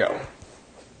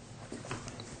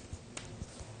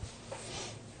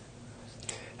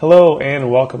Hello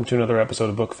and welcome to another episode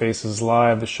of Book Faces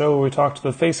Live, the show where we talk to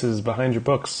the faces behind your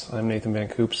books. I'm Nathan Van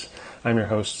Coops. I'm your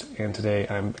host, and today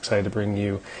I'm excited to bring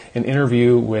you an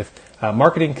interview with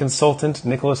marketing consultant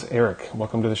Nicholas Eric.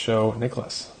 Welcome to the show,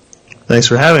 Nicholas. Thanks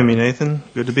for having me, Nathan.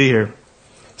 Good to be here.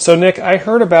 So, Nick, I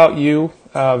heard about you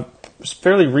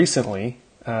fairly recently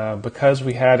because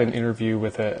we had an interview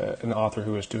with an author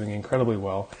who was doing incredibly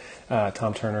well,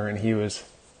 Tom Turner, and he was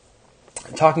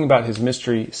talking about his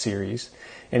mystery series.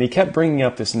 And he kept bringing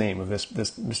up this name of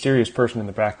this mysterious person in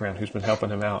the background who's been helping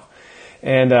him out.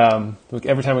 And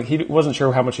every time he wasn't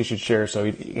sure how much he should share, so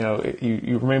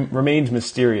you remained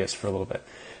mysterious for a little bit.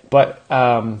 But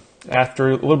after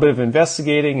a little bit of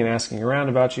investigating and asking around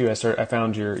about you, I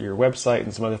found your website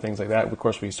and some other things like that. Of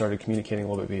course, we started communicating a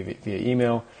little bit via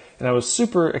email, and I was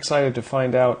super excited to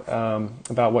find out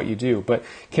about what you do. But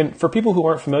for people who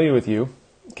aren't familiar with you,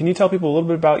 can you tell people a little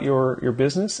bit about your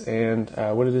business and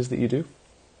what it is that you do?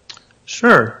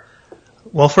 Sure.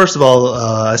 Well, first of all,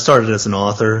 I started as an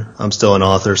author. I'm still an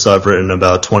author, so I've written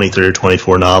about 23 or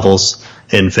 24 novels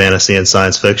in fantasy and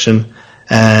science fiction.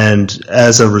 And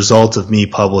as a result of me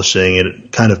publishing,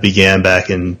 it kind of began back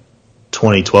in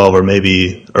 2012 or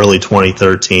maybe early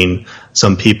 2013.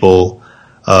 Some people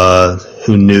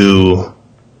who knew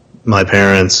my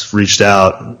parents reached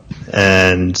out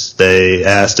and they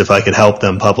asked if I could help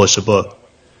them publish a book.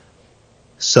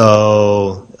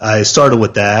 So I started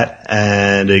with that,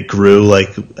 and it grew.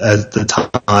 At the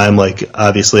time,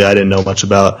 obviously I didn't know much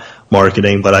about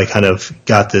marketing, but I kind of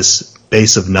got this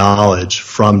base of knowledge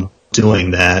from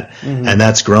doing that, and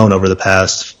that's grown over the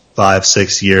past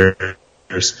 5-6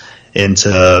 years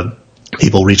into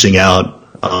people reaching out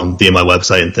via my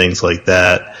website and things like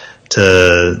that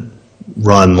to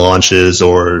run launches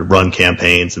or run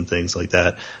campaigns and things like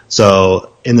that.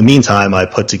 So in the meantime, I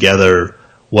put together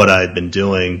what I'd been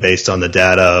doing based on the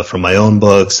data from my own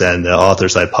books and the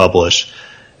authors I publish.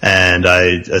 And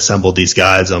I assembled these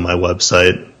guides on my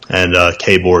website and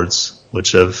Kboards,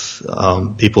 which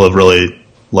people have really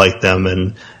liked them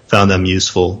and found them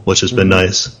useful, which has been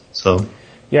nice. So,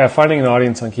 yeah, finding an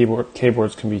audience on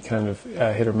Kboards can be kind of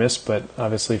hit or miss, but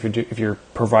obviously if you're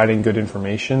providing good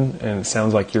information, and it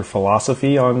sounds like your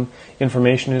philosophy on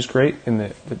information is great, and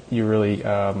that you really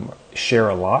share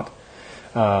a lot.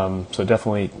 So it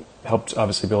definitely helped,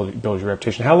 obviously, build your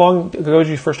reputation. How long ago did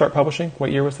you first start publishing? What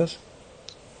year was this?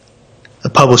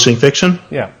 Publishing fiction?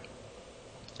 Yeah.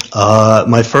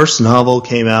 My first novel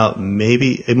came out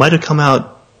it might have come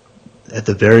out at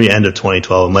the very end of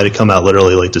 2012. It might have come out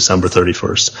literally December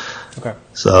 31st. Okay.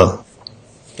 So,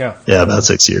 yeah, about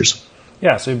 6 years.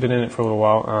 Yeah, so you've been in it for a little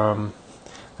while.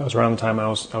 That was around the time I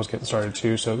was getting started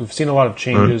too. So we've seen a lot of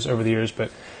changes over the years,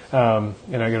 but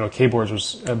Kboards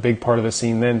was a big part of the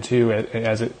scene then too,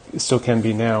 as it still can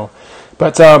be now.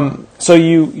 But so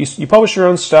you published your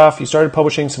own stuff. You started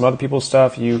publishing some other people's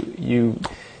stuff. You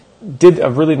did a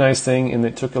really nice thing in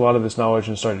that took a lot of this knowledge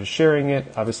and started sharing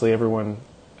it. Obviously, everyone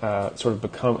as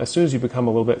soon as you become a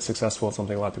little bit successful at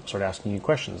something, a lot of people start asking you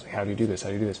questions like, how do you do this? How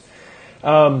do you do this?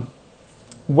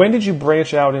 When did you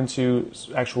branch out into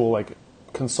actual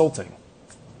consulting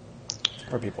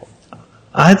for people?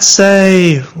 I'd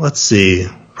say,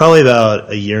 probably about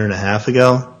a year and a half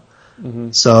ago.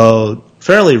 So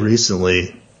fairly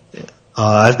recently,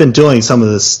 I've been doing some of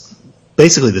this,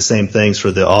 basically the same things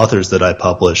for the authors that I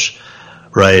publish,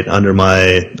 right, under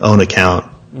my own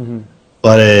account.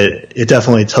 But it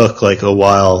definitely took a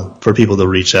while for people to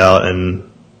reach out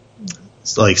and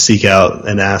seek out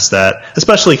and ask that,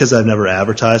 especially because I've never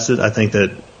advertised it. I think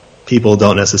that people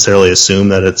don't necessarily assume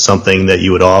that it's something that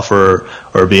you would offer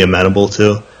or be amenable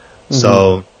to.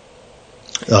 So,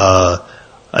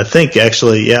 I think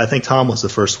Tom was the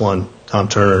first one, Tom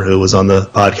Turner, who was on the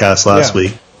podcast last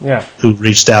week, who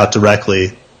reached out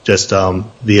directly just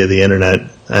via the internet,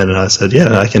 and I said,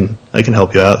 I can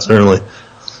help you out, certainly.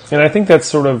 And I think that's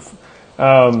sort of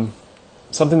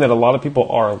something that a lot of people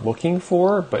are looking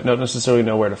for, but don't necessarily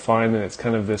know where to find, and it's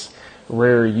kind of this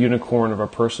rare unicorn of a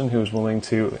person who's willing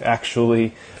to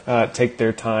actually take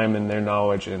their time and their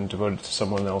knowledge and devote it to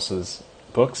someone else's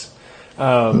books.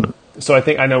 So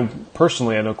I know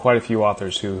quite a few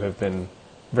authors who have been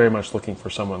very much looking for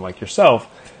someone like yourself,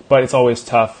 but it's always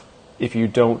tough if you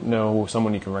don't know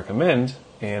someone you can recommend.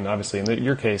 And obviously, in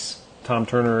your case, Tom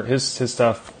Turner, his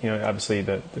stuff, obviously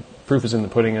the proof is in the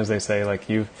pudding, as they say.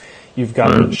 You've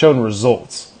got shown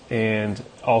results. And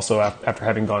also, after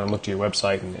having gone and looked at your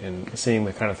website and seeing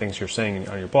the kind of things you're saying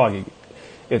on your blog,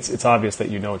 it's obvious that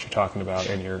you know what you're talking about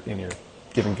and you're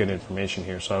giving good information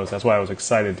here. So that's why I was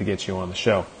excited to get you on the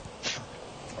show.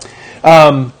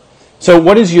 So,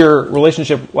 what is your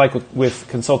relationship like with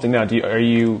consulting now? Is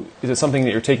it something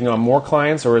that you're taking on more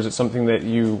clients, or is it something that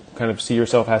you kind of see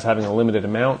yourself as having a limited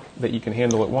amount that you can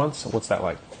handle at once? What's that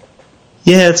like?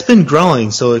 Yeah, it's been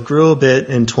growing. So it grew a bit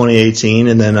in 2018,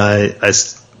 and then I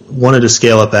wanted to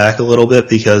scale it back a little bit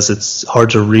because it's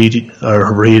hard to read.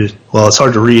 Well, it's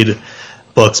hard to read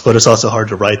books, but it's also hard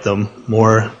to write them.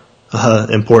 More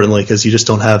importantly, because you just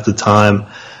don't have the time,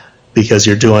 because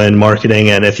you're doing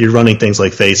marketing, and if you're running things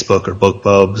like Facebook or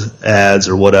BookBub ads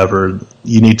or whatever,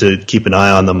 you need to keep an eye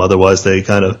on them. Otherwise, they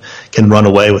kind of can run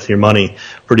away with your money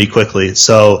pretty quickly.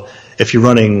 So if you're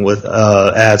running with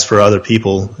ads for other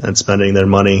people and spending their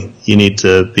money, you need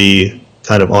to be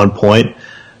kind of on point.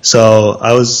 So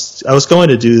I was going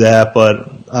to do that,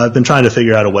 but I've been trying to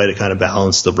figure out a way to kind of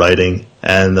balance the writing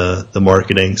and the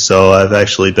marketing. So I've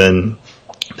actually been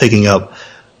picking up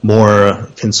more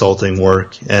consulting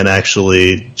work, and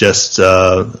actually just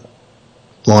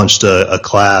launched a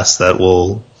class that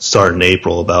will start in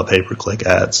April about pay-per-click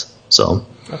ads. So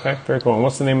okay, very cool. And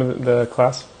what's the name of the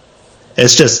class?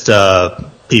 It's just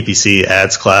PPC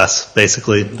ads class,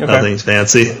 basically. Okay. Nothing's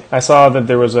fancy. I saw that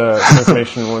there was some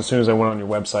information as soon as I went on your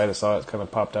website. I saw it kind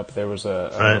of popped up. There was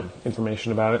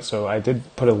information about it. So I did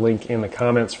put a link in the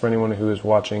comments for anyone who is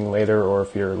watching later, or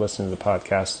if you're listening to the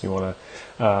podcast, you want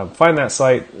to find that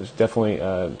site. Definitely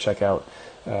check out.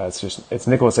 It's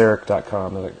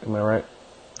nicholaseric.com. Am I right?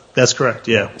 That's correct.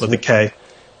 Yeah, with a K.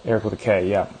 Eric with a K,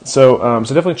 yeah. So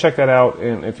definitely check that out,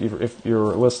 and if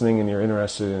you're listening and you're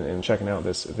interested in checking out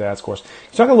the ads course. Can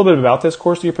you talk a little bit about this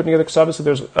course that you're putting together? Because obviously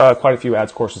there's quite a few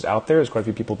ads courses out there. There's quite a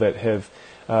few people that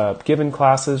have given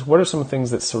classes. What are some things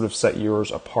that sort of set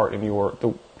yours apart in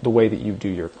the way that you do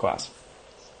your class?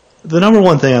 The number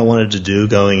one thing I wanted to do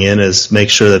going in is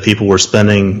make sure that people were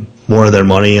spending more of their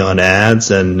money on ads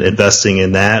and investing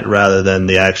in that rather than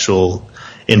the actual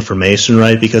information,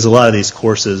 right? Because a lot of these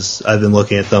courses, I've been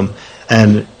looking at them,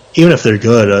 and even if they're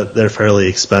good, they're fairly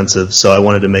expensive. So I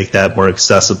wanted to make that more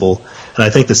accessible. And I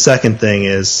think the second thing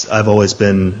is I've always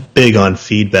been big on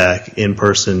feedback,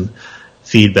 in-person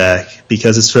feedback,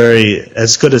 because it's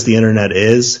as good as the internet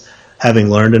is, having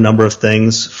learned a number of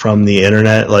things from the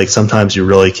internet, like sometimes you're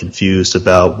really confused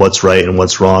about what's right and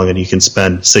what's wrong, and you can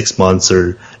spend 6 months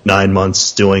or 9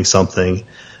 months doing something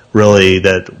really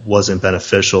that wasn't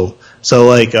beneficial. So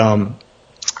like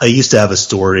I used to have a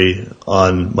story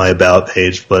on my About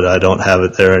page, but I don't have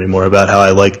it there anymore, about how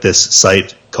I like this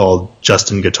site called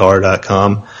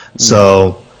justinguitar.com. Mm-hmm.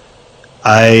 So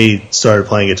I started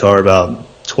playing guitar about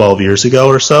 12 years ago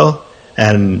or so,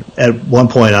 and at one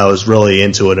point I was really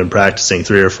into it and practicing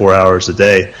 3 or 4 hours a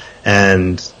day,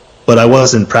 but I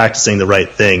wasn't practicing the right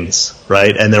things,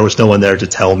 right? And there was no one there to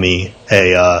tell me,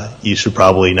 hey, you should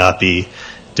probably not be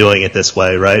doing it this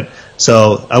way, right?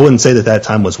 So I wouldn't say that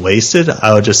time was wasted.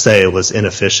 I would just say it was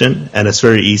inefficient, and it's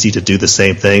very easy to do the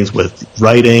same things with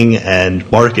writing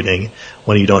and marketing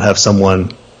when you don't have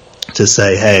someone to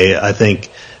say, hey, I think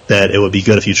that it would be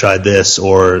good if you tried this,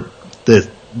 or that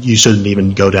you shouldn't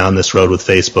even go down this road with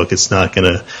Facebook. It's not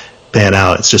going to pan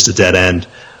out. It's just a dead end,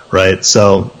 right?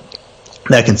 So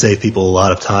that can save people a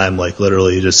lot of time, like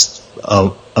literally just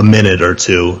a minute or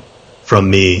two from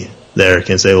me there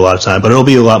can save a lot of time, but it'll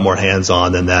be a lot more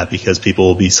hands-on than that, because people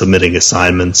will be submitting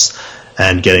assignments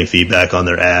and getting feedback on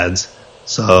their ads.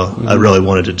 So I really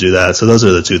wanted to do that. So those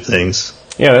are the two things.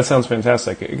 Yeah, that sounds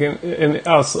fantastic. Again, and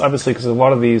obviously, because a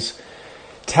lot of these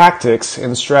tactics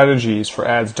and strategies for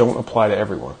ads don't apply to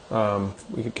everyone.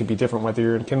 It could be different whether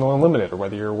you're in Kindle Unlimited or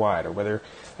whether you're wide, or whether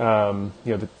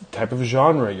the type of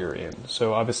genre you're in.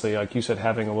 So obviously, like you said,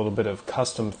 having a little bit of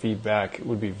custom feedback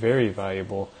would be very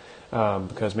valuable.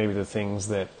 Because maybe the things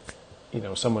that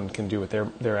someone can do with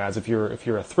their ads, if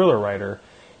you're a thriller writer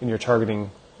and you're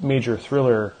targeting major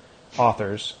thriller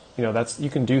authors, you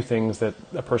can do things that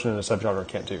a person in a subgenre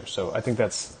can't do. So I think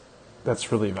that's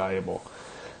really valuable.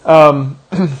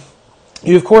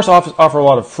 You of course offer a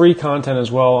lot of free content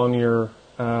as well on your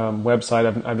website.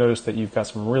 I've noticed that you've got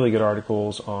some really good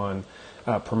articles on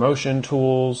promotion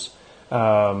tools.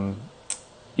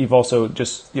 You've also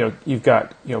you've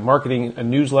got marketing a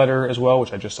newsletter as well,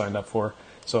 which I just signed up for,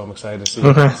 so I'm excited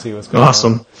to see what's going on.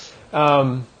 Awesome.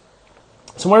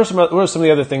 So what are some of the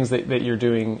other things that you're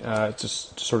doing to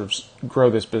sort of grow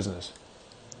this business?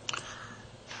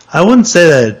 I wouldn't say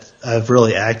that I've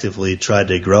really actively tried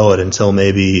to grow it until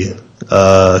maybe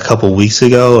a couple weeks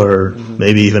ago, or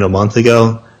maybe even a month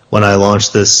ago, when I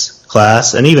launched this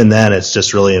class. And even then, it's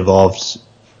just really involved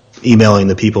emailing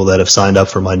the people that have signed up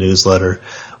for my newsletter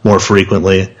more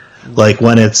frequently. Like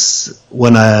when it's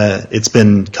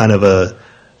been kind of a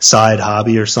side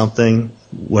hobby or something,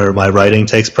 where my writing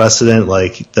takes precedent.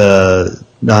 Like the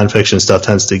nonfiction stuff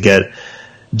tends to get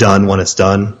done when it's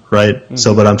done, right? Mm-hmm.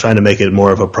 So, but I'm trying to make it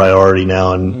more of a priority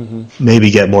now and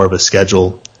maybe get more of a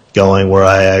schedule going where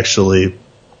I actually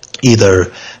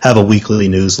either have a weekly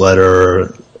newsletter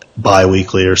or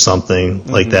bi-weekly or something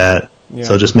like that. Yeah.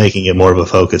 So just making it more of a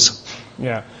focus.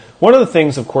 Yeah. One of the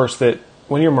things, of course, that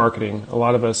when you're marketing, a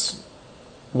lot of us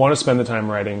want to spend the time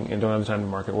writing and don't have the time to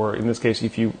market. Or in this case,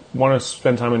 if you want to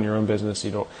spend time in your own business,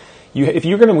 if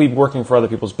you're going to be working for other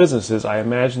people's businesses, I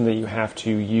imagine that you have to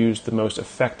use the most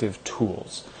effective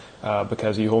tools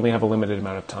because you only have a limited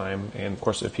amount of time. And of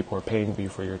course, if people are paying you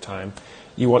for your time,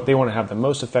 they want to have the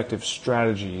most effective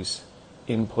strategies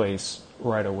in place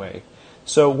right away.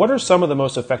 So what are some of the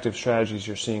most effective strategies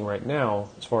you're seeing right now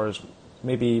as far as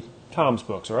maybe Tom's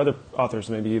books or other authors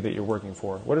maybe that you're working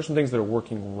for? What are some things that are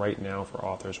working right now for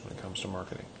authors when it comes to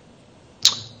marketing?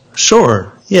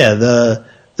 Sure. Yeah, the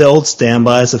old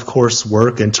standbys, of course,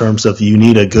 work in terms of you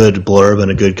need a good blurb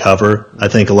and a good cover. I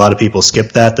think a lot of people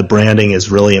skip that. The branding is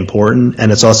really important,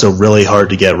 and it's also really hard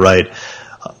to get right.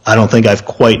 I don't think I've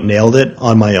quite nailed it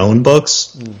on my own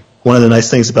books. One of the nice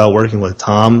things about working with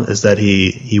Tom is that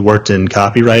he worked in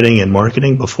copywriting and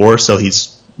marketing before, so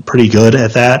he's pretty good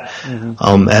at that.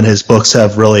 And his books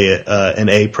have really an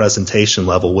A presentation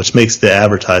level, which makes the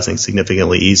advertising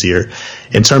significantly easier.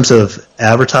 In terms of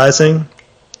advertising,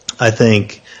 I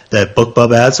think that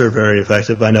BookBub ads are very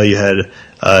effective. I know you had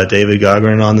David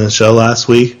Gaughran on the show last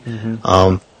week.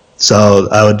 So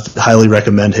I would highly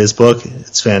recommend his book.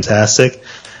 It's fantastic.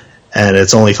 And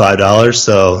it's only $5,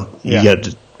 so you get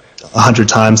 100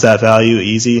 times that value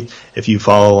easy if you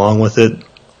follow along with it.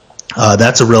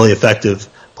 That's a really effective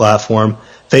platform.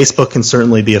 Facebook can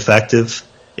certainly be effective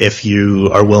if you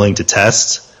are willing to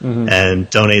test and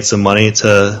donate some money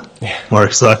to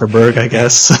Mark Zuckerberg, I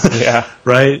guess.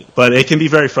 Right? But it can be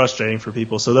very frustrating for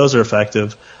people, so those are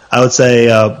effective. I would say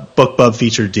BookBub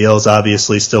featured deals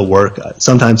obviously still work.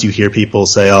 Sometimes you hear people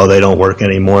say, oh, they don't work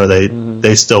anymore.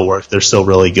 They still work. They're still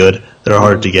really good. They're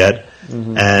hard to get.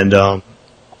 And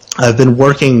I've been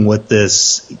working with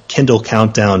this Kindle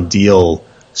Countdown deal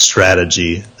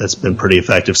strategy that's been pretty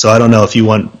effective. So I don't know if do you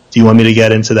want me to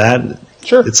get into that?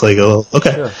 Sure. It's like,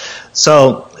 okay. Sure.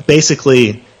 So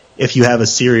basically, if you have a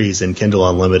series in Kindle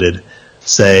Unlimited,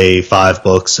 say 5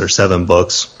 books or 7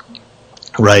 books,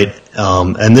 right?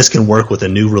 And this can work with a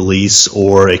new release,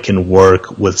 or it can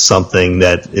work with something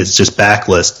that is just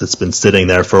backlist that's been sitting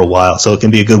there for a while. So it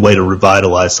can be a good way to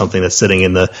revitalize something that's sitting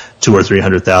in the 200,000 or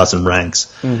 300,000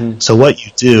 ranks. So what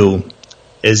you do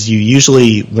is you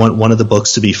usually want one of the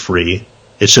books to be free.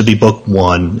 It should be book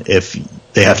 1 if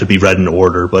they have to be read in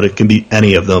order, but it can be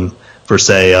any of them. For,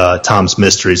 say, Tom's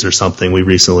Mysteries or something, we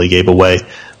recently gave away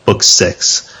book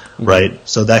 6, right?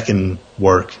 So that can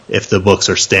work if the books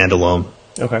are standalone.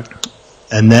 Okay.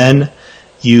 And then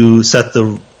you set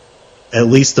at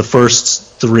least the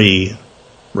first 3,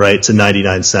 right, to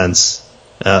 99 cents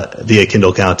via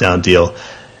Kindle Countdown deal.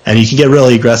 And you can get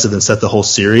really aggressive and set the whole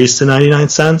series to 99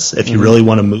 cents if you really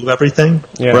want to move everything,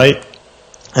 right?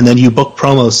 And then you book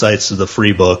promo sites to the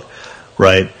free book,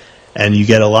 right? And you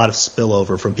get a lot of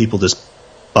spillover from people just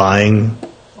buying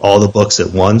all the books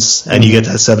at once, and you get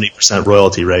that 70%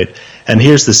 royalty rate. And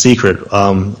here's the secret,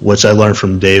 which I learned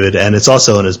from David, and it's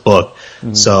also in his book.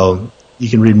 So you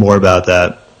can read more about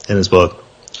that in his book.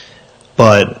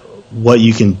 But what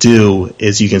you can do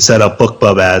is you can set up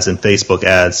BookBub ads and Facebook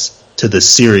ads to the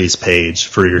series page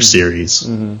for your series.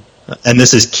 And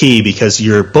this is key because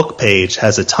your book page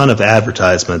has a ton of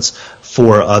advertisements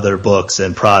for other books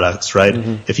and products, right?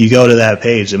 If you go to that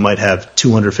page, it might have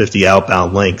 250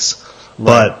 outbound links.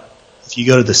 But if you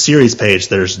go to the series page,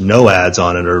 there's no ads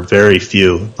on it, or very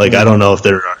few. Like, I don't know if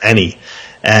there are any.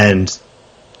 And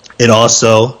it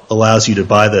also allows you to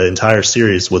buy the entire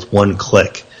series with one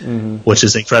click, which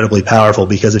is incredibly powerful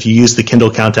because if you use the Kindle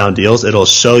Countdown deals, it'll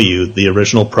show you the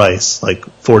original price, like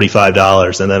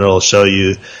 $45, and then it'll show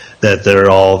you that they're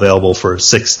all available for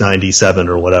 $6.97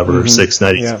 or whatever, or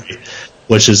 $6.93,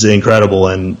 which is incredible,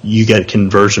 and you get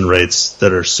conversion rates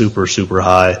that are super, super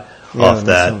high off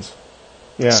that.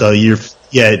 So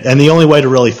and the only way to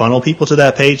really funnel people to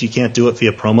that page, you can't do it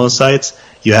via promo sites.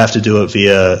 You have to do it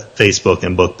via Facebook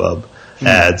and BookBub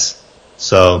ads.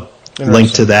 So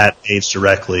link to that page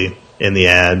directly in the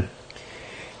ad.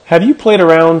 Have you played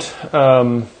around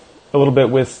a little bit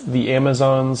with the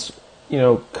Amazon's,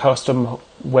 custom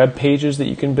web pages that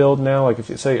you can build now? Like if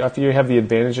you have the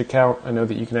Advantage account, I know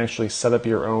that you can actually set up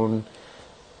your own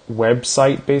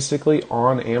website basically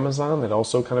on Amazon that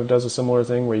also kind of does a similar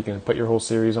thing where you can put your whole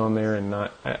series on there and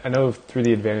not. I know through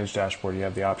the Advantage dashboard you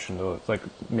have the option to like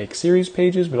make series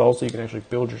pages, but also you can actually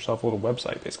build yourself a little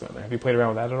website basically on there. Have you played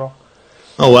around with that at all?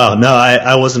 Oh wow, no,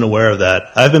 I wasn't aware of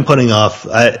that. I've been putting off.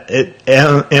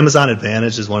 Amazon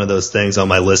Advantage is one of those things on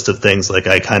my list of things like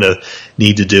I kind of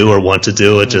need to do or want to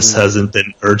do. It just hasn't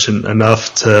been urgent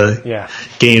enough to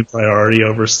gain priority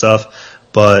over stuff.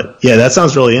 But yeah, that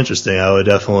sounds really interesting. I would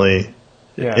definitely.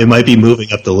 Yeah. It might be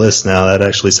moving up the list now. That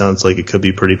actually sounds like it could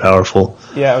be pretty powerful.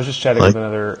 Yeah, I was just chatting with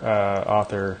another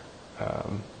author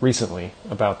recently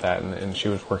about that, and she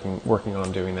was working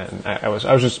on doing that. And I was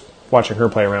just watching her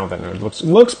play around with it, and it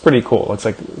looks pretty cool. It looks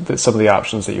like some of the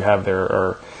options that you have there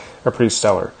are pretty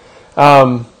stellar.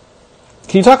 Can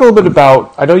you talk a little bit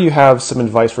about? I know you have some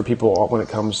advice for people when it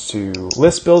comes to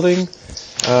list building.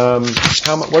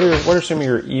 What are some of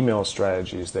your email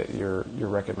strategies that you're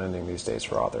recommending these days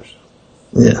for authors?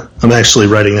 Yeah, I'm actually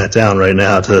writing that down right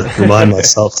now to remind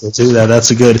myself to do that.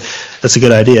 That's a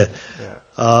good idea.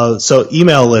 Yeah. So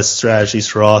email list strategies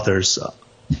for authors.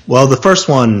 Well, the first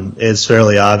one is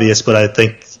fairly obvious, but I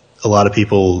think a lot of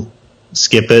people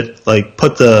skip it. Like,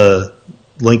 put the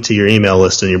link to your email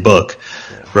list in your book,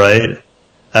 right?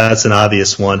 That's an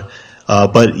obvious one.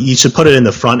 But you should put it in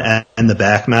the front and the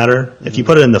back matter. Mm-hmm. If you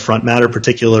put it in the front matter,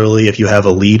 particularly if you have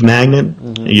a lead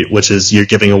magnet, which is you're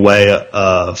giving away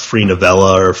a free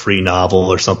novella or a free novel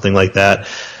or something like that,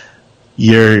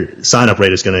 your sign-up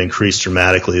rate is going to increase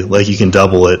dramatically. Like, you can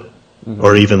double it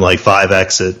or even like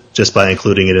 5x it just by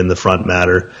including it in the front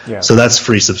matter. Yeah. So that's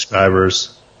free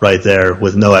subscribers right there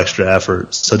with no extra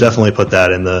effort. So definitely put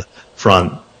that in the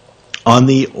front. On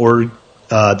the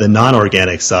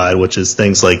non-organic side, which is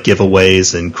things like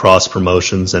giveaways and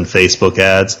cross-promotions and Facebook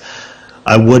ads,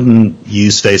 I wouldn't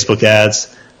use Facebook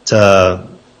ads. To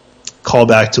call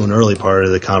back to an early part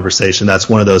of the conversation, that's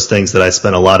one of those things that I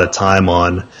spent a lot of time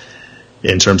on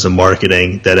in terms of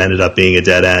marketing that ended up being a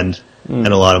dead end and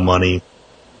a lot of money.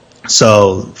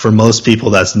 So for most people,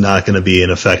 that's not going to be an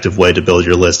effective way to build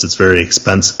your list. It's very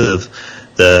expensive.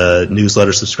 The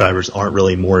newsletter subscribers aren't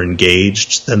really more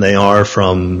engaged than they are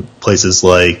from places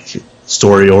like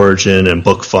Story Origin and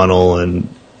BookFunnel and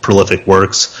Prolific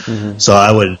Works. Mm-hmm. So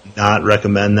I would not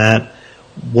recommend that.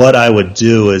 What I would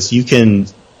do is you can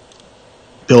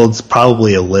build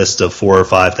probably a list of 4,000 or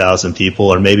 5,000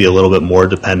 people, or maybe a little bit more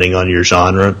depending on your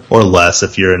genre, or less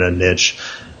if you're in a niche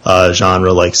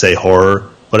genre like, say, horror.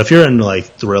 But if you're in like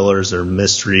thrillers or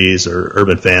mysteries or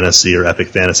urban fantasy or epic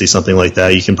fantasy, something like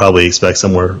that, you can probably expect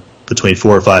somewhere between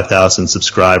 4,000 or 5,000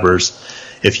 subscribers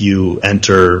if you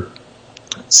enter,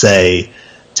 say,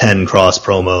 10 cross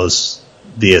promos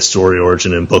via Story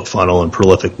Origin and BookFunnel and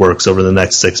Prolific Works over the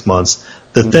next 6 months.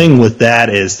 The thing with that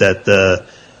is that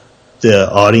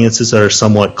the audiences are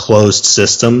somewhat closed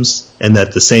systems, and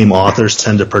that the same authors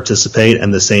tend to participate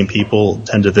and the same people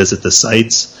tend to visit the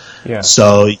sites. Yeah.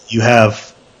 So you have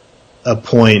a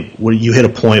point where you hit a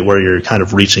point where you're kind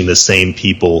of reaching the same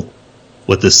people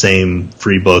with the same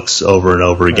free books over and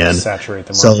over again. Saturate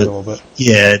the market a little bit.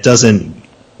 Yeah, it doesn't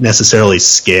necessarily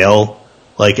scale.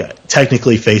 Like,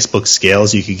 technically Facebook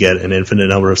scales. You could get an infinite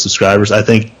number of subscribers. I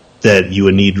think that you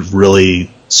would need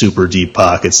really super deep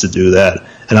pockets to do that.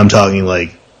 And I'm talking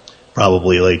like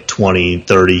probably like 20,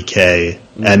 30K.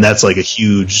 And that's like a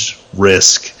huge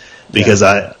risk because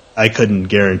I couldn't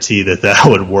guarantee that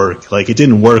would work. Like, it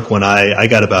didn't work when I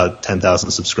got about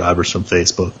 10,000 subscribers from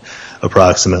Facebook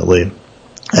approximately.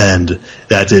 And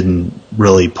that didn't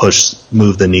really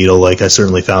move the needle. Like, I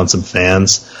certainly found some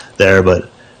fans there, but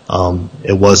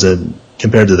it wasn't,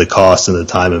 compared to the cost and the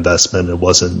time investment, it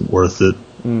wasn't worth it.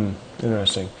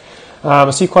 Interesting.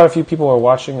 I see quite a few people are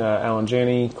watching. Alan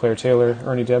Janney, Claire Taylor,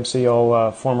 Ernie Dempsey,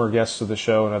 all former guests of the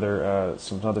show, and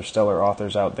some other stellar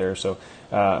authors out there. So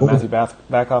Matthew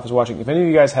Backoff is watching. If any of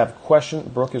you guys have questions,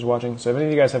 Brooke is watching. So if any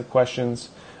of you guys have questions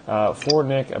for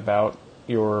Nick about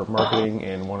your marketing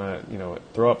and want to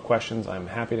throw up questions, I'm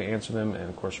happy to answer them and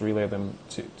of course relay them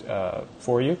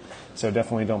for you. So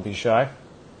definitely don't be shy.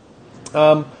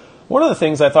 One of the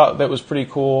things I thought that was pretty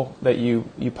cool that you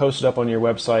posted up on your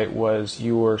website was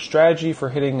your strategy for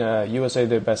hitting a USA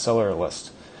Today bestseller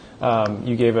list.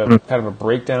 You gave a kind of a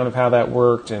breakdown of how that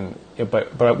worked,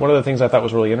 but one of the things I thought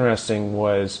was really interesting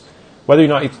was whether or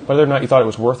not you thought it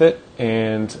was worth it,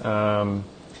 and kind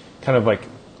of like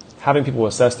having people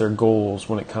assess their goals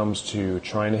when it comes to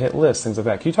trying to hit lists, things like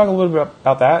that. Can you talk a little bit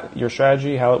about that, your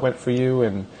strategy, how it went for you,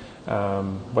 and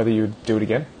whether you would do it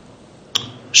again?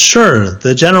 Sure.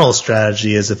 The general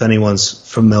strategy is, if anyone's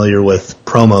familiar with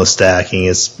promo stacking,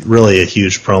 it's really a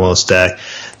huge promo stack.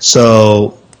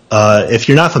 So if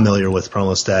you're not familiar with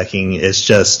promo stacking, it's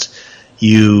just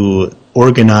you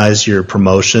organize your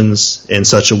promotions in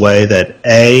such a way that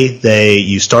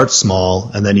you start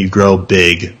small and then you grow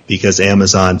big, because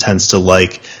Amazon tends to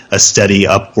like a steady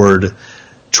upward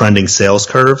trending sales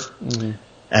curve. Mm-hmm.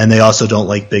 And they also don't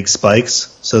like big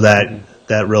spikes, so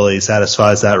that really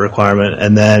satisfies that requirement.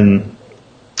 And then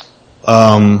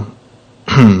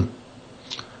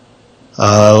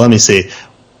let me see.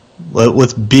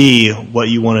 With B, what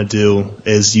you want to do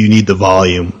is you need the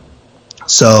volume.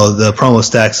 So the promo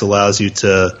stacks allows you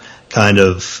to kind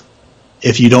of,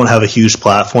 if you don't have a huge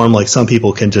platform, like some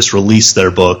people can just release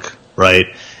their book, right,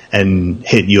 and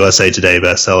hit USA Today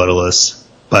bestseller lists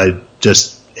by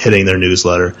just hitting their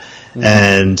newsletter. Mm-hmm.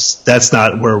 And that's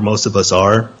not where most of us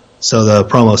are. So the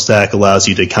promo stack allows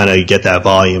you to kind of get that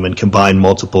volume and combine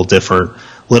multiple different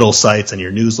little sites and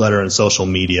your newsletter and social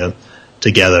media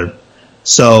together.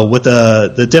 So with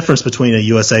the difference between a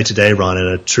USA Today run and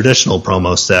a traditional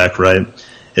promo stack, right,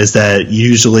 is that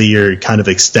usually you're kind of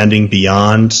extending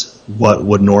beyond what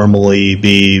would normally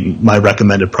be my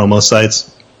recommended promo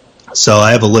sites. So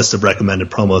I have a list of recommended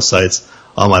promo sites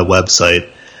on my website.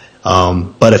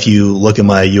 But if you look at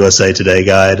my USA Today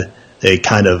guide, it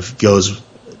kind of goes,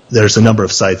 there's a number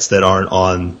of sites that aren't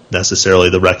on necessarily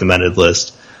the recommended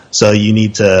list. So you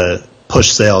need to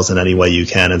push sales in any way you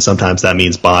can, and sometimes that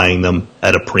means buying them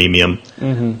at a premium.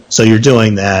 Mm-hmm. So you're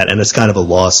doing that, and it's kind of a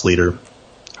loss leader.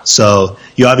 So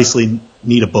you obviously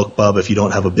need a BookBub if you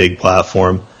don't have a big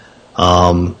platform,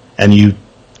 and you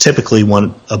typically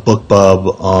want a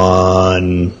BookBub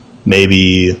on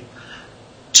maybe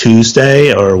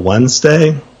Tuesday or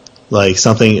Wednesday, like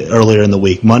something earlier in the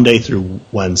week, Monday through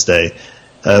Wednesday.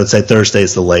 I would say Thursday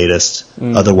is the latest.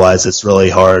 Otherwise, it's really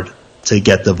hard to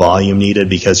get the volume needed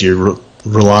because you're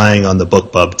relying on the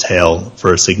BookBub tail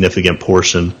for a significant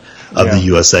portion of the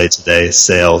USA Today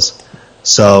sales.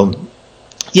 So,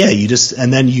 yeah,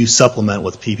 and then you supplement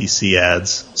with PPC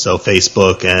ads. So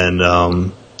Facebook and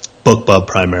BookBub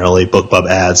primarily, BookBub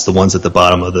ads, the ones at the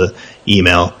bottom of the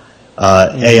email.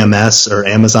 AMS, or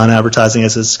Amazon advertising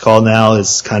as it's called now,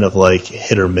 is kind of like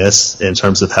hit or miss in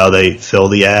terms of how they fill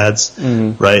the ads,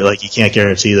 right? Like you can't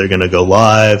guarantee they're going to go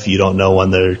live. You don't know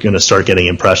when they're going to start getting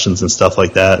impressions and stuff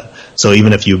like that. So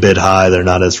even if you bid high, they're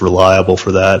not as reliable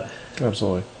for that.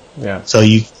 Absolutely. Yeah. So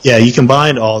you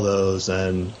combine all those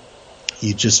and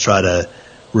you just try to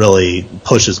really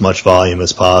push as much volume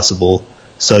as possible.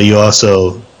 So you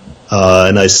also,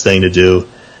 a nice thing to do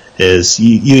is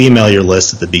you email your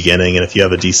list at the beginning, and if you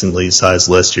have a decently sized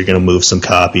list, you're going to move some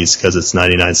copies because it's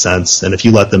 99 cents. And if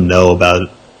you let them know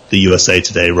about the USA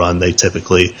Today run, they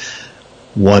typically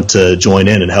want to join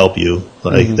in and help you.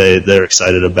 Like they're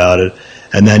excited about it.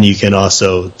 And then you can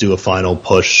also do a final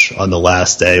push on the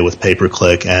last day with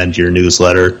pay-per-click and your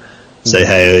newsletter. Say,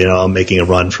 hey, I'm making a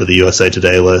run for the USA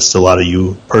Today list. A lot of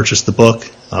you purchased the book.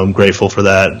 I'm grateful for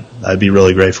that. I'd be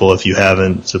really grateful if you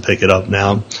haven't to pick it up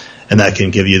now. And that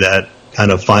can give you that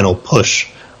kind of final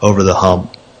push over the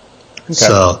hump. Okay.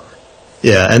 So,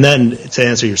 yeah. And then to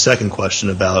answer your second question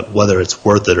about whether it's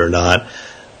worth it or not,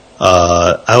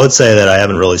 I would say that I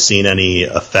haven't really seen any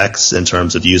effects in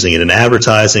terms of using it in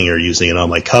advertising or using it on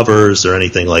my covers or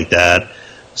anything like that.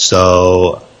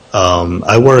 So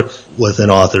I work with an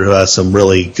author who has some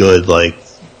really good like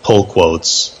pull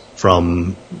quotes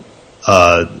from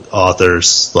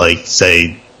authors like,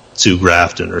 say, Sue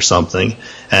Grafton or something,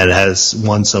 and has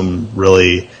won some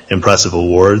really impressive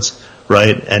awards,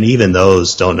 right? And even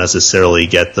those don't necessarily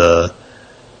get the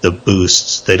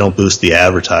boosts. They don't boost the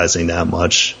advertising that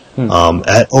much, or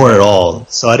at all.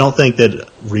 So I don't think that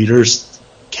readers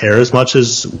care as much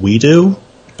as we do.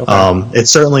 Okay. It's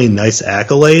certainly a nice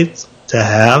accolade to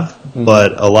have,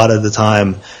 but a lot of the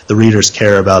time the readers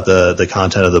care about the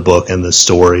content of the book and the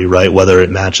story, right? Whether it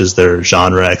matches their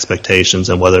genre expectations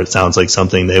and whether it sounds like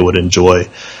something they would enjoy,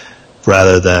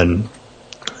 rather than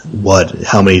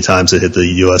how many times it hit the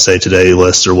USA Today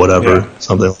list or whatever,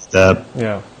 something like that.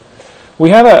 Yeah.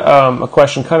 We had a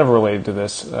question kind of related to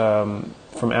this from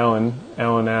Alan.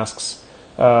 Alan asks,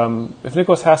 if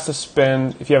Nicholas has to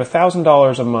spend, if you have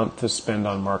 $1,000 a month to spend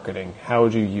on marketing, how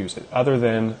would you use it other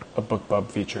than a BookBub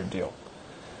featured deal?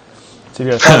 So if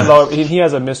you have $1,000, he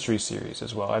has a mystery series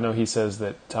as well. I know he says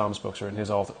that Tom's books are in his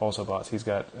also bots. He's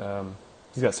got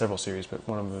several series, but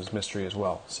one of them is mystery as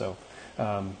well. So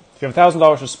if you have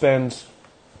 $1,000 to spend,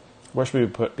 where should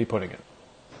we be putting it?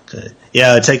 Okay.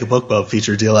 Yeah, I'd take a BookBub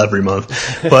feature deal every month,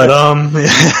 but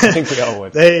I think we all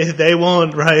would. They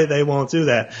won't, right? They won't do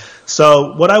that.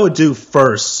 So what I would do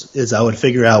first is I would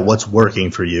figure out what's working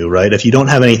for you, right? If you don't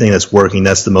have anything that's working,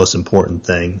 that's the most important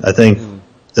thing. I think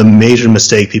the major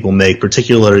mistake people make,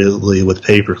 particularly with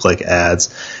pay-per-click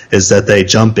ads, is that they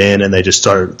jump in and they just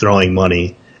start throwing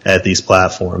money at these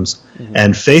platforms. Mm-hmm.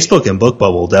 And Facebook and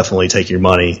BookBub will definitely take your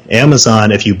money.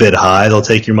 Amazon, if you bid high, they'll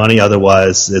take your money.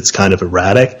 Otherwise, it's kind of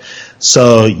erratic.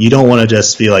 So you don't want to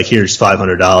just be like, here's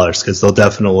 $500, because they'll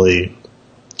definitely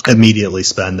immediately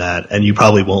spend that, and you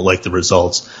probably won't like the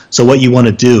results. So what you want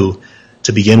to do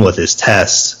to begin with is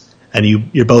test. And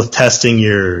you're both testing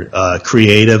your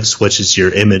creatives, which is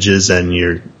your images and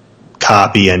your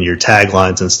copy and your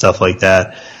taglines and stuff like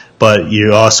that. But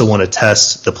you also want to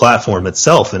test the platform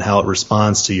itself and how it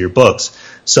responds to your books.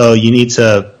 So you need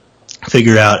to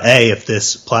figure out, A, if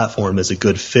this platform is a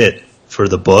good fit for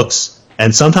the books.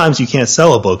 And sometimes you can't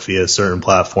sell a book via a certain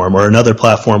platform, or another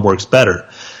platform works better.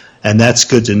 And that's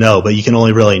good to know, but you can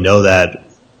only really know that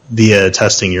via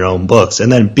testing your own books.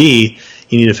 And then B,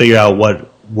 you need to figure out what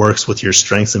works with your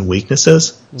strengths and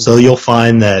weaknesses. Mm-hmm. So you'll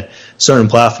find that certain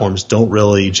platforms don't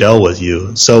really gel with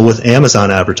you. So with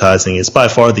Amazon advertising, it's by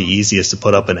far the easiest to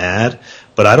put up an ad,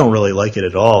 but I don't really like it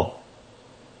at all.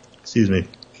 Excuse me.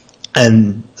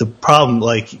 And the problem,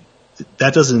 like,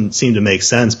 that doesn't seem to make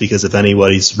sense, because if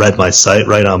anybody's read my site,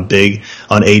 right, I'm big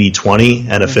on 80-20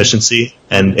 and efficiency,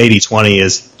 and 80-20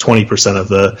 is 20% of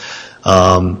the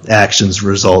actions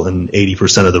result in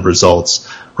 80% of the results,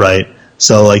 right?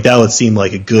 So like that would seem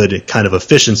like a good kind of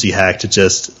efficiency hack to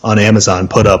just on Amazon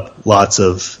put up lots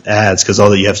of ads, because all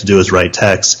that you have to do is write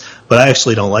text. But I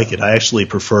actually don't like it. I actually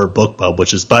prefer BookBub,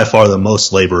 which is by far the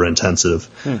most labor intensive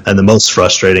and the most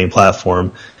frustrating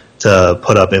platform to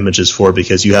put up images for,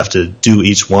 because you have to do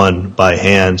each one by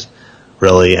hand,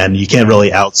 really, and you can't really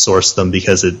outsource them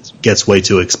because it gets way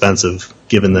too expensive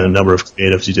given the number of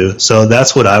creatives you do. So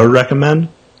that's what I would recommend.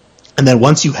 And then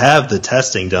once you have the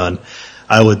testing done,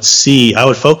 I would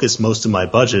focus most of my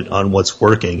budget on what's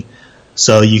working.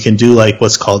 So you can do like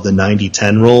what's called the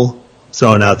 90-10 rule,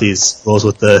 throwing out these rules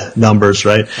with the numbers,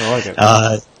 right? I like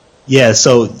it. Yeah,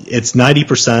 so it's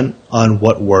 90% on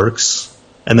what works,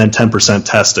 and then 10%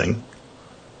 testing,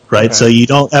 right? Okay. So you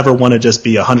don't ever want to just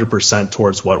be 100%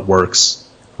 towards what works,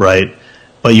 right?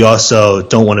 But you also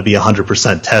don't want to be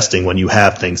 100% testing when you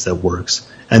have things that works.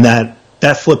 And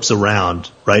that flips around,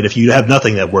 right? If you have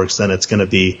nothing that works, then it's going to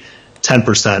be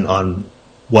 10% on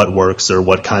what works or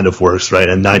what kind of works, right,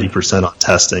 and 90% on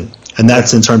testing. And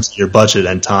that's in terms of your budget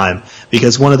and time.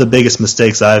 Because one of the biggest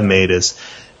mistakes I've made is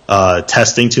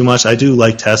testing too much. I do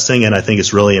like testing, and I think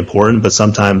it's really important, but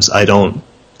sometimes I don't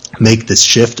make this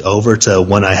shift over to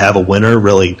when I have a winner,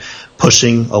 really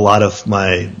pushing a lot of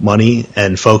my money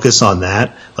and focus on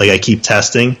that. Like I keep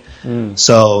testing.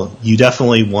 So you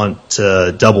definitely want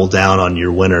to double down on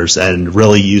your winners and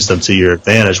really use them to your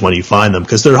advantage when you find them,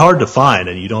 because they're hard to find,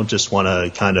 and you don't just want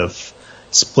to kind of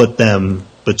split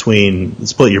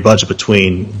your budget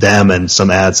between them and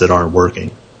some ads that aren't working.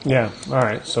 Yeah. All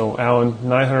right. So Alan,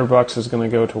 $900 is going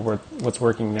to go to what's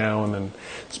working now, and then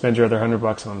spend your other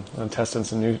 $100 on testing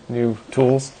some new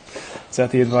tools. Is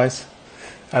that the advice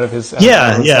out of his?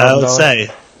 Yeah, I would say.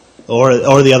 Or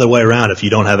the other way around, if you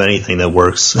don't have anything that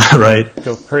works, right?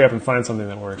 Go hurry up and find something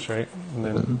that works, right? And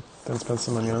then spend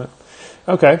some money on it.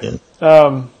 Okay.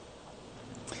 Yeah.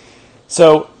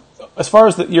 So as far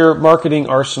as your marketing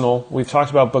arsenal, we've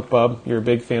talked about BookBub. You're a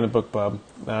big fan of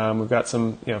BookBub. We've got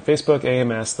some, Facebook,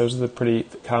 AMS. Those are the pretty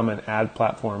common ad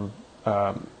platform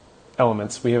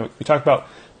elements. We talked about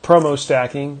promo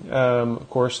stacking, of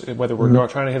course, whether we're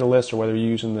trying to hit a list or whether you're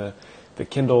using the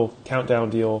Kindle countdown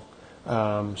deal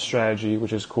strategy,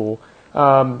 which is cool.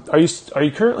 Are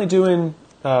you currently doing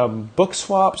book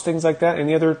swaps, things like that?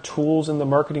 Any other tools in the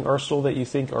marketing arsenal that you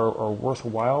think are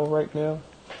worthwhile right now,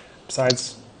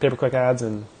 besides pay-per-click ads?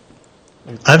 And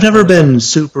I've never been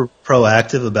super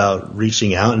proactive about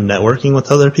reaching out and networking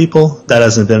with other people. That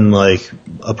hasn't been like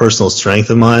a personal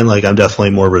strength of mine. Like I'm definitely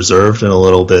more reserved and a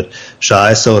little bit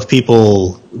shy. So if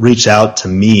people reach out to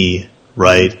me,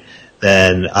 right,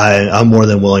 then I'm more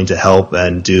than willing to help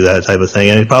and do that type of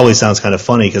thing. And it probably sounds kind of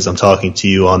funny because I'm talking to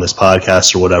you on this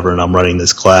podcast or whatever, and I'm running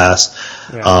this class.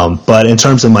 Yeah. But in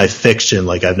terms of my fiction,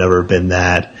 like I've never been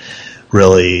that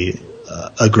really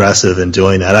aggressive in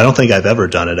doing that. I don't think I've ever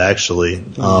done it actually.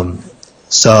 Mm-hmm.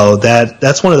 So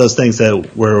that's one of those things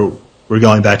that we're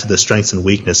going back to the strengths and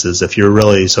weaknesses. If you're a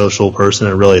really social person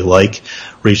and really like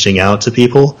reaching out to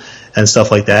people and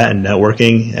stuff like that and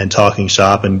networking and talking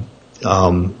shop and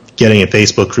getting in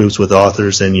Facebook groups with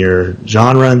authors in your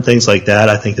genre and things like that,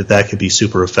 I think that could be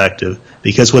super effective.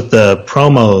 Because with the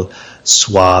promo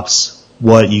swaps,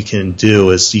 what you can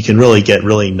do is you can really get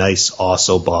really nice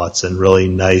also bots and really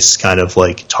nice kind of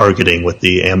like targeting with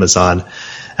the Amazon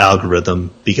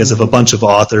algorithm, because if a bunch of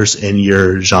authors in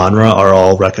your genre are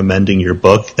all recommending your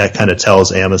book, that kind of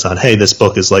tells Amazon, hey, this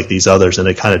book is like these others, and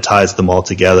it kind of ties them all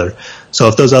together. So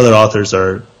if those other authors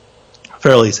are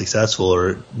fairly successful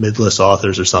or mid-list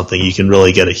authors or something, you can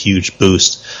really get a huge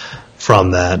boost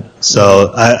from that.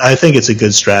 So I think it's a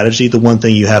good strategy. The one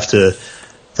thing you have to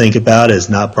think about is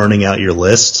not burning out your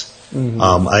list.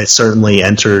 I certainly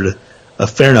entered a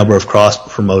fair number of cross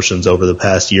promotions over the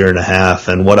past year and a half,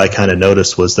 and what I kind of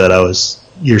noticed was that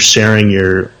you're sharing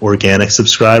your organic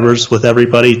subscribers with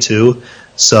everybody too.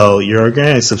 So your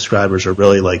organic subscribers are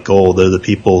really like gold. They're the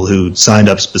people who signed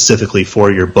up specifically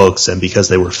for your books and because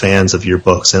they were fans of your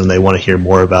books and they want to hear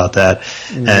more about that.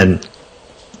 And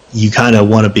you kind of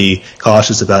want to be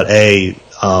cautious about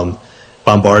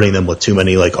bombarding them with too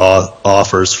many like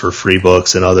offers for free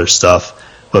books and other stuff.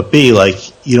 But B, like,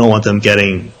 you don't want them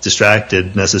getting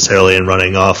distracted necessarily and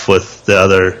running off with the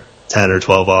other 10 or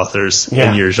 12 authors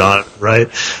in your genre, right?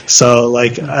 So,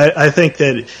 like, I think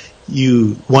that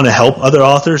you want to help other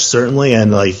authors, certainly,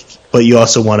 and but you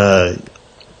also want to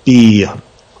be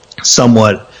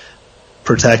somewhat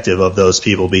protective of those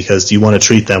people because you want to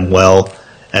treat them well,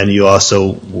 and you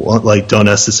also want, don't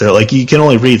necessarily, you can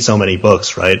only read so many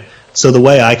books, right? So the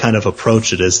way I kind of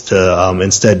approach it is to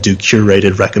instead do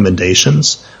curated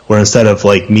recommendations, where instead of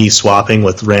me swapping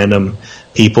with random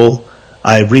people,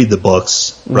 I read the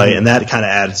books, right? And that kind of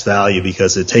adds value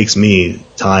because it takes me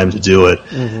time to do it,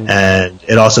 and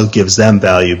it also gives them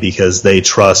value because they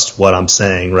trust what I'm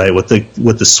saying, right? With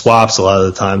the swaps, a lot of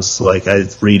the times, I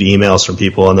read emails from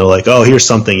people and they're like, "Oh, here's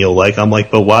something you'll like." I'm like,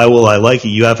 "But why will I like it?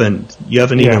 You haven't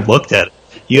even looked at it.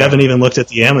 You haven't even looked at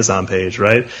the Amazon page,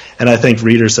 right?" And I think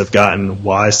readers have gotten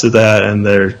wise to that, and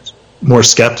they're more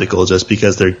skeptical just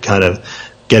because they're kind of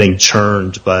getting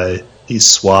churned by these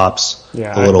swaps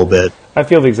a little bit. I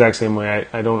feel the exact same way.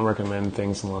 I don't recommend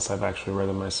things unless I've actually read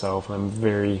them myself.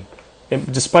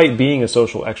 Despite being a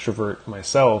social extrovert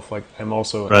myself, I'm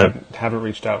also haven't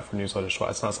reached out for newsletter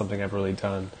swap. It's not something I've really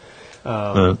done.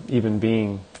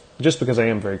 Just because I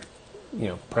am very,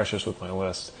 precious with my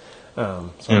list.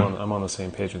 I'm on the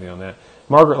same page with you on that.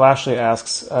 Margaret Lashley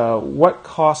asks, what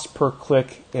cost per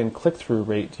click and click-through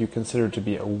rate do you consider to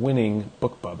be a winning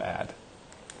BookBub ad?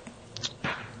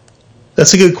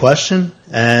 That's a good question,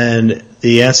 and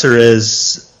the answer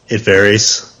is it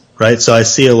varies, right? So I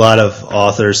see a lot of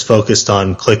authors focused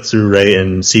on click-through rate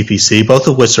and CPC, both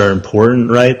of which are important,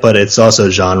 right? But it's also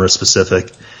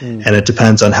genre-specific, and it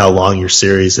depends on how long your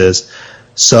series is.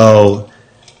 So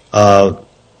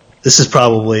this is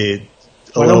probably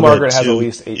I know Margaret has at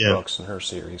least 8 books in her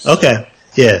series. So. Okay.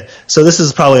 Yeah. So this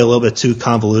is probably a little bit too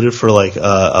convoluted for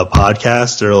a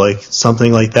podcast or something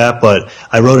like that, but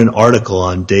I wrote an article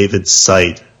on David's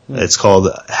site. It's called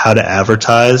How to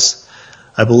Advertise,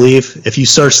 I believe. If you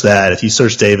search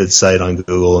David's site on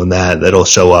Google and that'll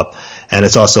show up. And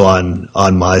it's also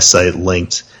on my site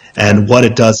linked. And what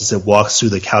it does is it walks through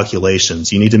the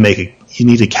calculations. You need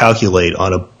to calculate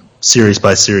on a series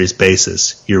by series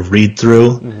basis your read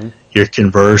through, your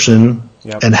conversion,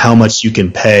 and how much you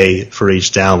can pay for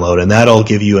each download, and that'll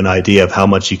give you an idea of how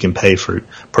much you can pay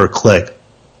per click.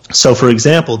 So, for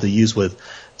example, to use with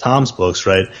Tom's books,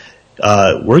 right,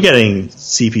 we're getting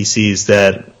CPCs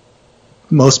that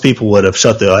most people would have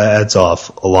shut the ads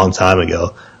off a long time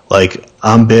ago.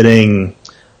 I'm bidding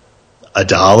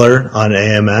 $1 on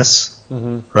AMS,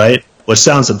 right, which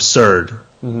sounds absurd,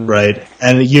 right,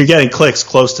 and you're getting clicks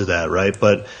close to that, right,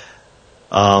 but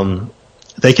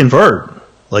they convert.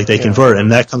 They convert,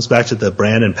 and that comes back to the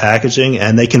brand and packaging,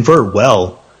 and they convert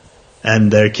well,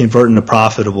 and they convert in a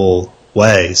profitable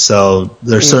way. So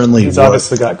they're certainly he's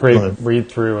obviously got great read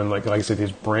through, and like I said,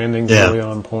 his branding's really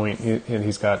on point, and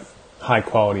he's got high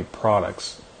quality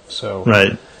products. So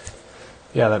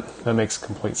that makes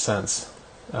complete sense.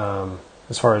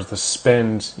 As far as the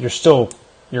spend, your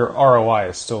ROI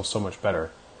is still so much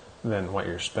better than what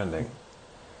you're spending.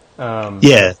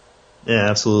 Yeah,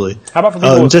 absolutely. How about for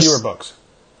people with fewer books?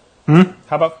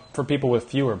 How about for people with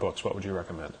fewer books? What would you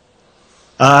recommend?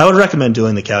 I would recommend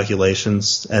doing the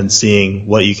calculations and seeing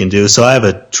what you can do. So I have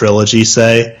a trilogy,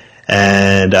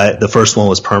 and the first one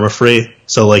was perma-free.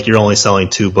 So you're only selling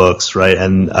 2 books, right?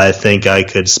 And I think I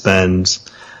could spend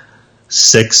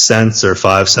 6 cents or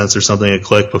 5 cents or something a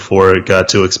click before it got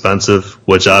too expensive,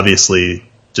 which obviously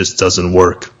just doesn't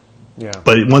work. Yeah.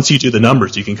 But once you do the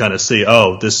numbers, you can kind of see,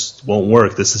 oh, this won't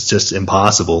work. This is just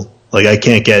impossible. I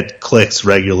can't get clicks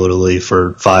regularly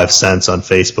for 5 cents on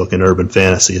Facebook and Urban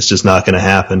Fantasy. It's just not going to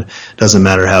happen. Doesn't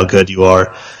matter how good you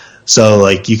are. So,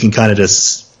 you can kind of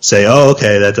just say, oh,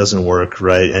 okay, that doesn't work,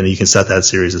 right? And you can set that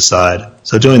series aside.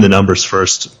 So doing the numbers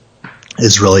first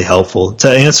is really helpful. To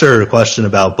answer a question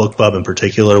about BookBub in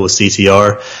particular with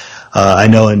CTR, I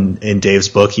know in Dave's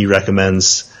book he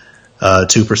recommends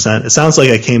 2%. It sounds like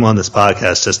I came on this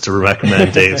podcast just to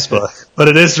recommend Dave's book, but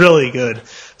it is really good.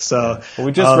 So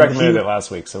we just recommended it last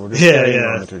week, so we're just carrying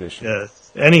on the tradition. Yeah.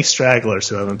 Any stragglers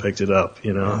who haven't picked it up,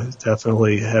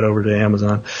 definitely head over to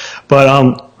Amazon.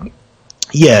 But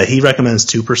he recommends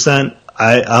 2%.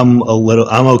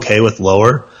 I'm okay with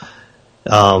lower.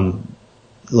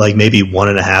 Like maybe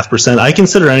 1.5%. I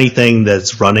consider anything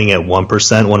that's running at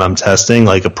 1% when I'm testing,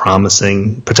 like a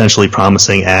potentially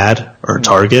promising ad or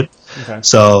target. Okay.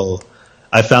 So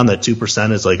I found that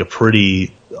 2% is like a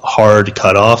pretty hard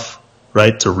cutoff,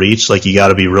 right, to reach. Like you got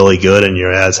to be really good, and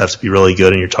your ads have to be really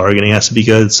good, and your targeting has to be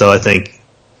good. So I think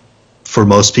for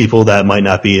most people that might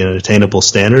not be an attainable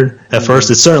standard at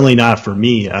first. It's certainly not for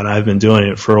me, and I've been doing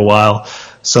it for a while.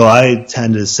 So I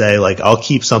tend to say like I'll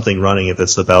keep something running if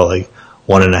it's about like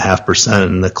 1.5%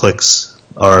 and the clicks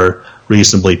are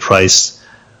reasonably priced,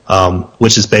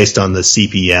 which is based on the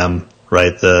CPM,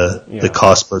 right? The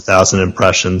cost per 1,000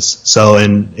 impressions. So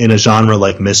in a genre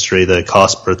like mystery, the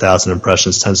cost per 1,000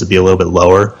 impressions tends to be a little bit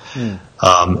lower.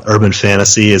 Urban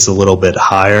fantasy is a little bit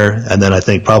higher, and then I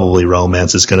think probably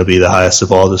romance is going to be the highest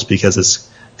of all, just because it's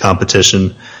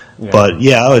competition. Yeah. But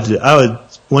I would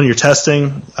when you're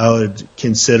testing, I would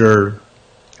consider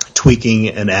tweaking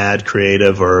an ad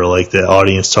creative or like the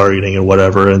audience targeting or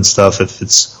whatever and stuff. If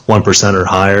it's 1% or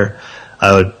higher,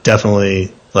 I would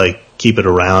definitely like keep it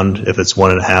around. If it's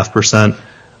 1.5%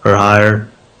 or higher,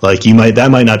 like that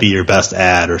might not be your best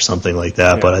ad or something like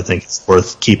that, but I think it's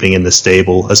worth keeping in the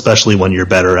stable, especially when your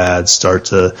better ads start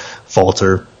to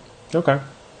falter. Okay.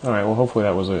 All right. Well, hopefully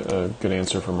that was a good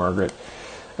answer for Margaret.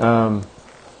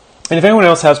 And if anyone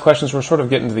else has questions, we're sort of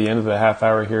getting to the end of the half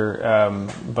hour here,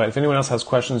 but if anyone else has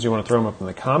questions, you want to throw them up in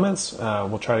the comments.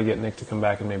 We'll try to get Nick to come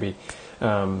back and maybe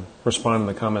respond in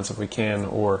the comments if we can,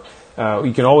 or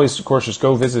you can always, of course, just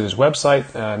go visit his website,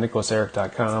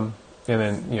 nicholaseric.com, and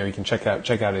then you can check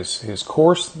out his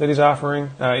course that he's offering.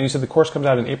 And you said the course comes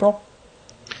out in April?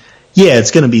 Yeah,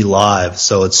 it's going to be live,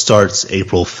 so it starts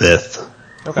April 5th.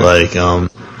 Okay.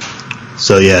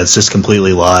 So yeah, it's just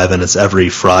completely live, and it's every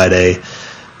Friday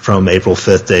from April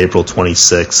 5th to April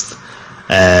 26th.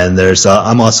 And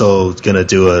I'm also going to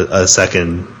do a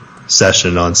second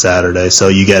session on Saturday, so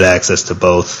you get access to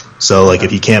both. So like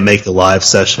if you can't make the live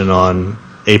session on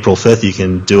April 5th, you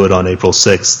can do it on April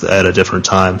 6th at a different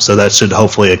time. So that should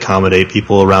hopefully accommodate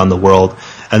people around the world.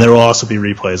 And there will also be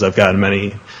replays. I've gotten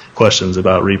many questions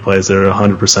about replays. There will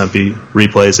 100% be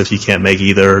replays if you can't make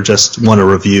either, or just want a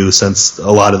review, since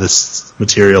a lot of this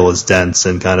material is dense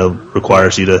and kind of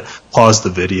requires you to pause the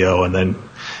video and then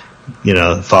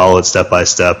follow it step by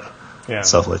step.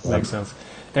 Stuff like that. Makes sense.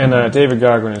 And David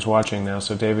Gogren is watching now.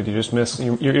 So David, you just missed,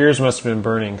 your ears must have been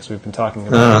burning because we've been talking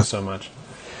about you so much.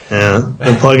 Yeah,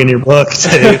 been plugging your book,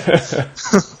 Dave.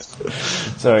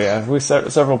 So yeah, we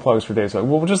several plugs for Dave's book.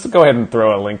 We'll just go ahead and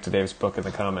throw a link to Dave's book in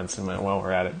the comments, and while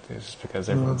we're at it, just because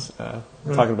everyone's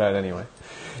talking about it anyway.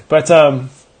 But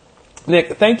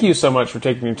Nick, thank you so much for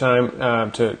taking your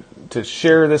time to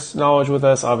share this knowledge with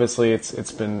us. Obviously,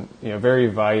 it's been very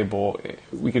valuable.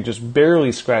 We could just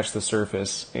barely scratch the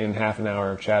surface in half an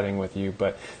hour of chatting with you,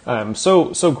 but I'm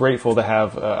so grateful to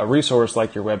have a resource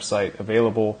like your website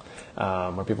available,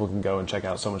 where people can go and check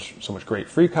out so much great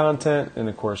free content, and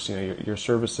of course your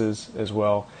services as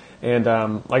well. And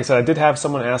like I said, I did have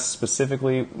someone ask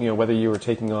specifically whether you were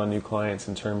taking on new clients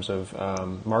in terms of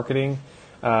marketing.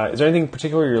 Is there anything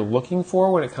particular you're looking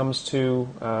for when it comes to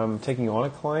taking on a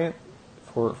client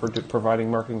for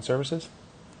providing marketing services?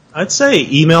 I'd say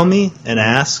email me and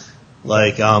ask.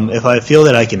 Like, if I feel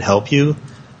that I can help you,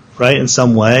 right, in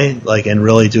some way, like, and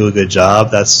really do a good job,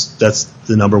 that's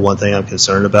the number one thing I'm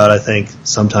concerned about. I think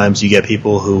sometimes you get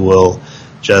people who will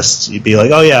just be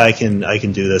like, oh yeah, I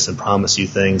can do this, and promise you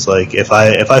things. Like, if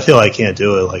I feel I can't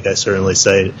do it, like, I certainly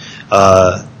say,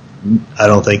 I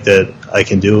don't think that I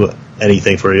can do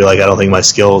anything for you. Like, I don't think my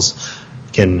skills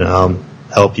can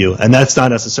help you. And that's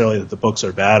not necessarily that the books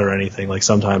are bad or anything. Like,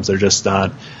 sometimes they're just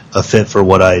not a fit for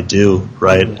what I do,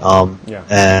 right?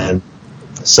 And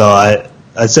so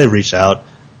I'd say reach out,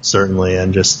 certainly,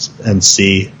 and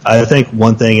see. I think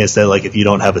one thing is that, like, if you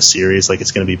don't have a series, like,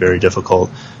 it's going to be very difficult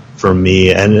for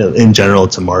me and in general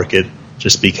to market,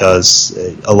 just because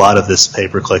a lot of this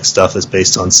pay-per-click stuff is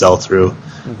based on sell-through.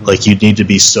 Mm-hmm. Like, you need to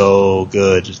be so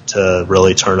good to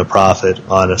really turn a profit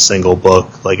on a single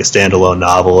book, like a standalone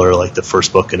novel or like the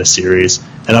first book in a series.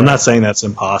 And I'm not saying that's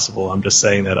impossible. I'm just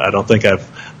saying that I don't think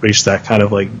I've reached that kind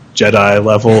of like Jedi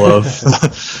level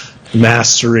of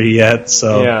mastery yet.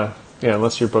 So yeah. Yeah,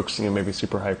 unless your book's maybe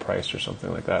super high priced or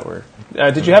something like that. Where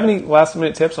did you have any last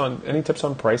minute tips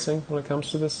on pricing when it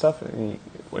comes to this stuff?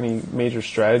 Any major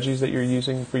strategies that you're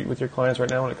using with your clients right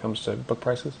now when it comes to book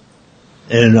prices?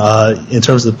 And in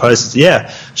terms of the prices,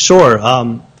 yeah, sure.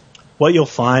 What you'll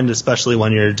find, especially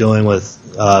when you're doing with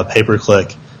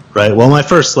pay-per-click, right? Well,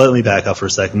 let me back up for a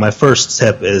second. My first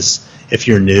tip is if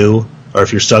you're new or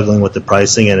if you're struggling with the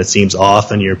pricing and it seems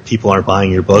off and your people aren't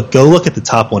buying your book, go look at the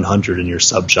top 100 in your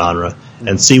subgenre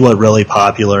and see what really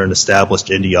popular and established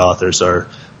indie authors are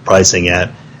pricing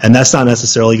at. And that's not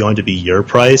necessarily going to be your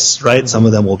price, right? Some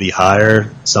of them will be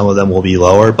higher, some of them will be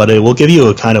lower, but it will give you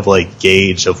a kind of like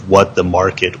gauge of what the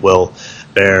market will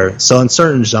bear. So in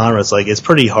certain genres, like it's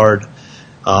pretty hard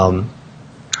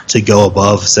to go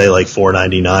above, say, like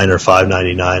 $4.99 or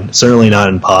 $5.99. Certainly not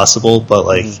impossible, but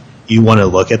like you want to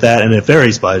look at that, and it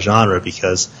varies by genre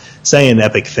because, say, in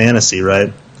epic fantasy,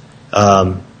 right,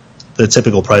 the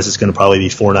typical price is going to probably be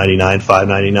 $4.99,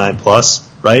 $5.99 plus,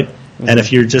 right? And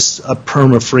if you're just a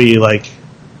perma-free,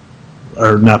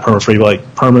 or not perma-free, but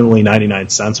like permanently 99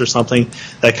 cents or something,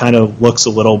 that kind of looks a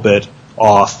little bit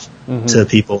off to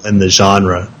people in the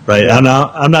genre, right? Yeah.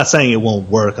 I'm not saying it won't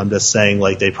work. I'm just saying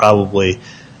like they probably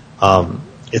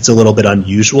it's a little bit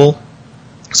unusual.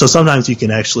 So sometimes you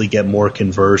can actually get more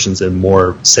conversions and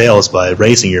more sales by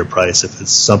raising your price if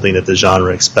it's something that the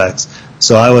genre expects.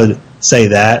 So I would say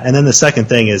that. And then the second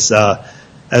thing is,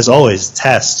 as always,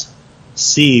 test,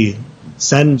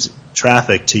 send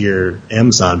traffic to your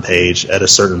Amazon page at a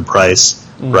certain price,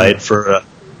 right, for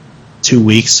 2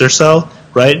 weeks or so,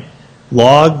 right?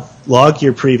 Log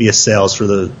your previous sales for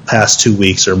the past 2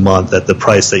 weeks or month at the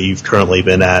price that you've currently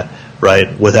been at,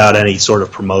 right, without any sort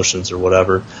of promotions or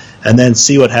whatever. And then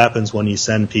see what happens when you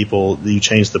send people, you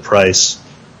change the price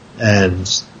and,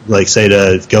 like, say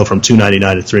to go from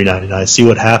 $2.99 to $3.99, see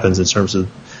what happens in terms of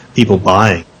people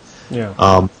buying.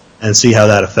 Yeah. And see how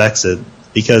that affects it.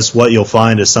 Because what you'll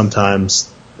find is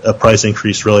sometimes a price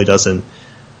increase really doesn't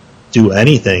do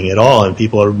anything at all, and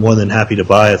people are more than happy to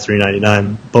buy at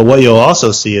 $3.99. But what you'll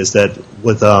also see is that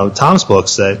with Tom's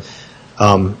books, that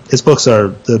his books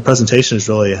the presentation is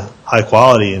really high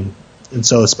quality, and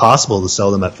so it's possible to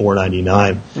sell them at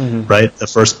 $4.99, right? The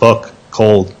first book,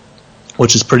 Cold,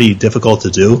 which is pretty difficult to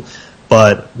do.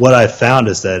 But what I've found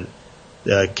is that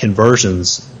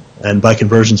conversions, and by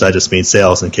conversions I just mean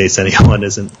sales in case anyone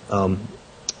isn't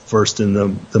versed in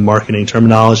the marketing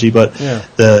terminology, but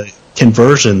the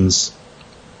conversions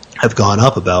have gone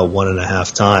up about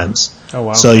 1.5 times. Oh,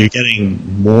 wow. So you're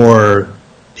getting more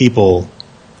people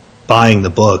buying the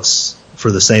books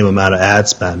for the same amount of ad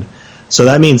spend. So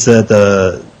that means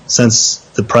that since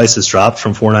the price has dropped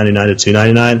from $4.99 to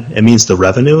 $2.99, it means the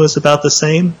revenue is about the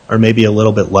same or maybe a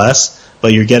little bit less,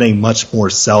 but you're getting much more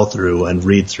sell-through and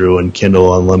read-through and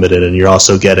Kindle Unlimited, and you're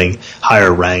also getting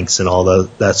higher ranks and all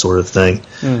that sort of thing.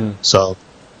 So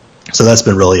that's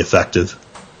been really effective.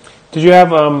 Did you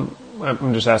have,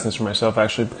 I'm just asking this for myself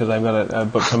actually because I've got a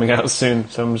book coming out soon,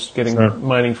 so I'm just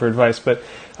mining for advice, but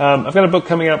I've got a book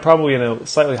coming out probably in a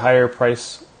slightly higher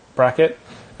price bracket.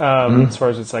 As far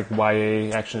as it's like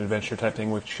YA action adventure type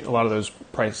thing, which a lot of those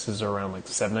prices are around like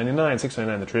 $7.99,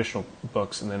 $6.99, the traditional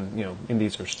books, and then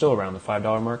indies are still around the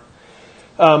 $5 mark.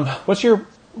 What's your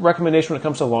recommendation when it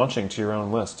comes to launching to your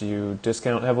own list? Do you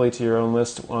discount heavily to your own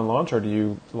list on launch, or do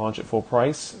you launch at full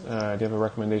price? Do you have a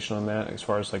recommendation on that as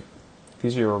far as like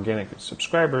these are your organic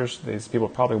subscribers? These people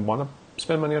probably want to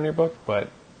spend money on your book, but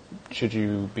should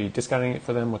you be discounting it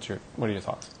for them? What are your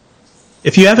thoughts?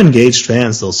 If you have engaged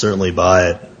fans, they'll certainly buy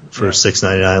it for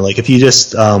 $6.99. Like if you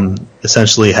just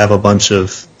essentially have a bunch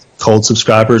of cold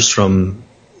subscribers from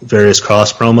various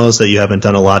cross promos that you haven't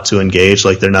done a lot to engage,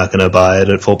 like they're not going to buy it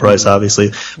at full price,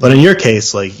 obviously. But in your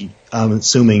case, like I'm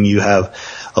assuming you have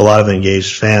a lot of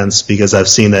engaged fans because I've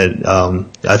seen that.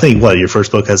 I think your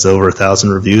first book has over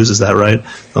 1,000 reviews. Is that right?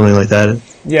 Something like that.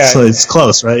 Yeah. So it's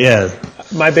close, right? Yeah.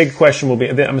 My big question will be,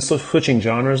 I'm still switching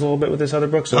genres a little bit with this other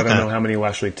book, so I don't know how many will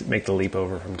actually make the leap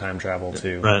over from time travel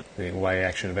to the YA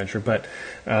action adventure. But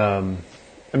I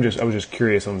was just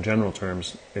curious on general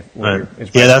terms.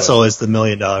 That's always the $1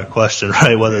 million question,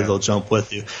 right? Whether they'll jump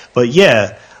with you. But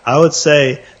I would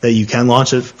say that you can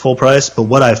launch at full price, but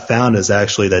what I've found is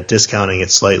actually that discounting it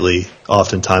slightly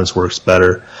oftentimes works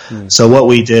better. So what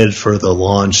we did for the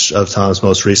launch of Tom's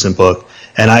most recent book,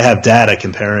 and I have data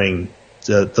comparing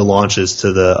the launches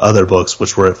to the other books,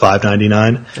 which were at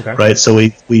 $5.99, right? So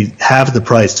we have the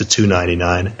price to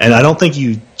 $2.99, and I don't think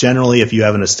you generally, if you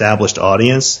have an established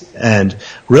audience, and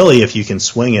really if you can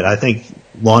swing it, I think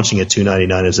launching at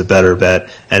 $2.99 is a better bet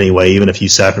anyway, even if you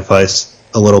sacrifice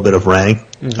a little bit of rank.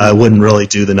 I wouldn't really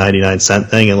do the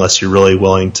 99-cent thing unless you're really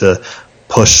willing to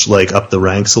push like up the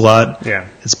ranks a lot. Yeah.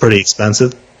 It's pretty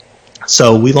expensive.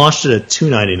 So we launched it at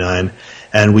 $2.99,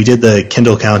 and we did the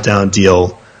Kindle Countdown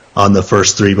deal on the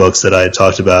first 3 books that I had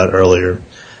talked about earlier,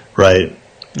 right?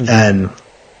 Mm-hmm. And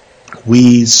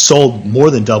we sold more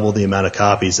than double the amount of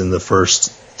copies in the first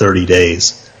 30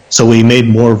 days. So we made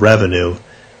more revenue,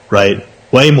 right?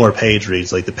 Way more page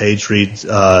reads. Like the page read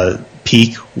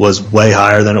peak was way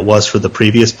higher than it was for the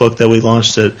previous book that we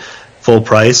launched at full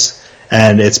price.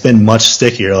 And it's been much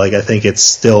stickier. Like I think it's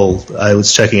still, I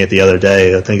was checking it the other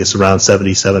day, I think it's around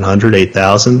 7,700,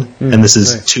 8,000. And this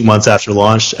is nice. 2 months after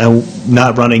launch, and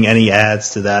not running any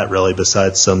ads to that really,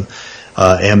 besides some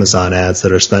Amazon ads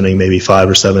that are spending maybe $5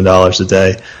 or $7 a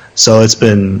day. So it's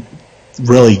been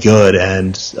really good,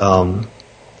 and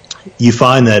you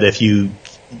find that if you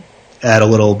add a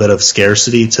little bit of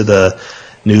scarcity to the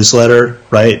newsletter,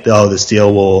 right? Oh, this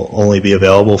deal will only be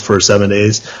available for 7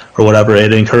 days or whatever.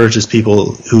 It encourages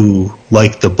people who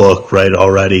like the book, right,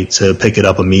 already to pick it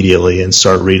up immediately and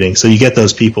start reading. So you get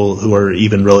those people who are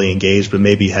even really engaged, but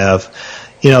maybe have,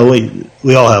 we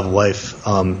all have life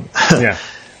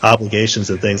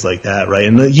obligations and things like that, right?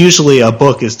 And usually a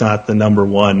book is not the number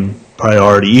one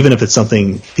priority, even if it's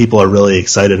something people are really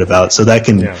excited about. So that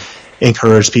can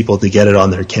encourage people to get it on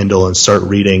their Kindle and start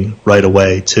reading right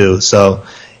away too. So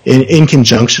in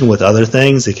conjunction with other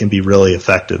things, it can be really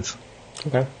effective.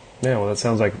 Okay. Yeah, well, that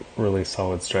sounds like really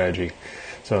solid strategy.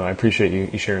 So I appreciate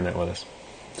you sharing that with us.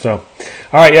 So, all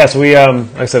right, yeah, so we,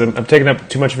 like I said, I'm taking up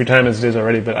too much of your time as it is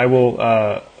already, but I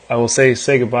will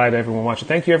say goodbye to everyone watching.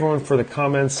 Thank you, everyone, for the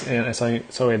comments. And I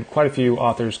saw we had quite a few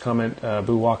authors comment.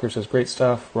 Boo Walker says, great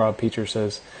stuff. Rob Peacher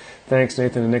says, thanks,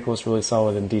 Nathan and Nicholas, really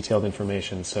solid and detailed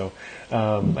information. So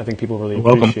I think people really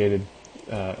appreciated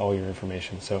all your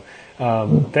information. So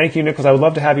thank you, Nicholas. I would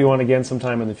love to have you on again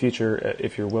sometime in the future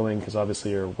if you're willing, because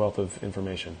obviously you're a wealth of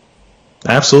information.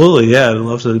 Absolutely, yeah. I'd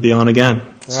love to be on again.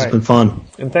 It's been fun.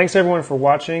 And thanks, everyone, for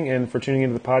watching and for tuning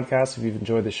into the podcast. If you've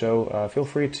enjoyed the show, feel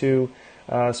free to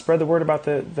spread the word about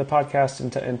the podcast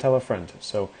and tell a friend.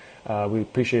 So we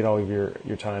appreciate all of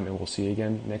your time, and we'll see you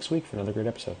again next week for another great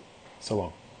episode. So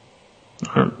long.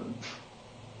 All right.